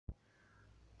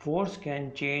Force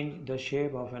can change the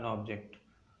shape of an object.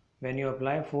 When you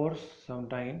apply force,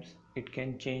 sometimes it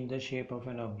can change the shape of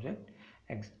an object.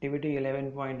 Activity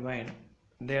 11.1.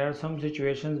 There are some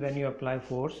situations when you apply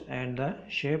force and the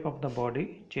shape of the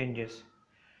body changes.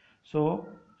 So,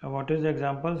 what is the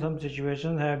example? Some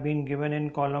situations have been given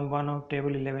in column 1 of table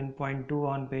 11.2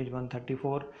 on page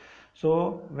 134.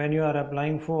 So, when you are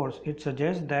applying force, it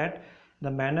suggests that the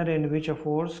manner in which a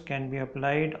force can be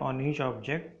applied on each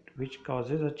object which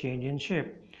causes a change in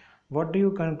shape. What do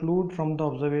you conclude from the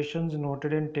observations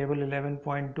noted in table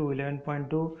 11.2?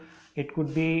 11.2, it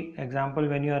could be example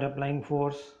when you are applying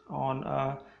force on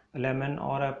a lemon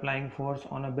or applying force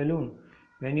on a balloon.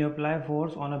 When you apply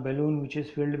force on a balloon which is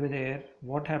filled with air,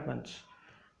 what happens?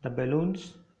 The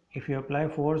balloons, if you apply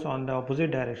force on the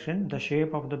opposite direction, the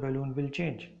shape of the balloon will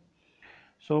change.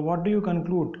 So what do you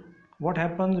conclude? What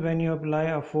happens when you apply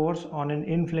a force on an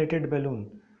inflated balloon?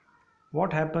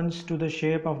 What happens to the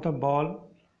shape of the ball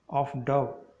of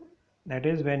dough? That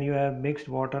is, when you have mixed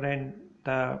water and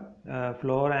the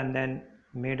flour and then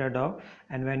made a dough,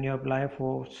 and when you apply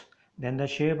force, then the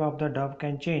shape of the dough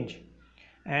can change,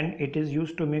 and it is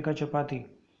used to make a chapati.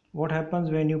 What happens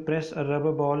when you press a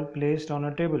rubber ball placed on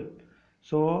a table?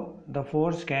 So the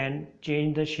force can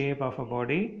change the shape of a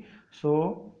body.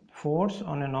 So force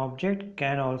on an object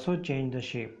can also change the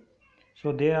shape.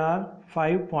 So there are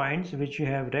 5 points which you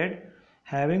have read.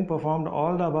 Having performed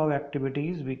all the above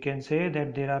activities, we can say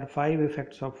that there are 5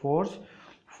 effects of force.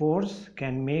 Force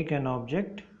can make an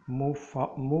object move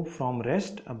from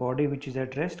rest. A body which is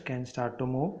at rest can start to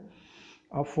move.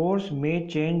 A force may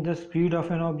change the speed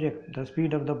of an object. The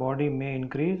speed of the body may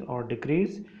increase or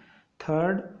decrease.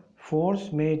 Third,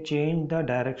 force may change the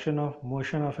direction of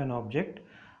motion of an object.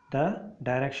 The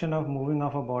direction of moving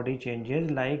of a body changes,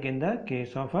 like in the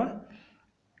case of a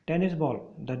tennis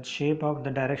ball. The shape of the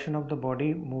direction of the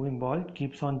body moving ball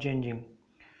keeps on changing.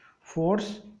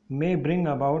 Force may bring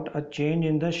about a change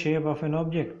in the shape of an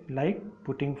object, like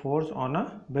putting force on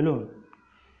a balloon.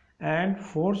 And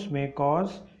force may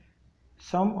cause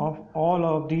some of all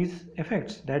of these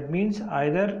effects. That means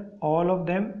either all of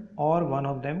them or one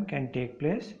of them can take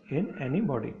place in any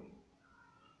body.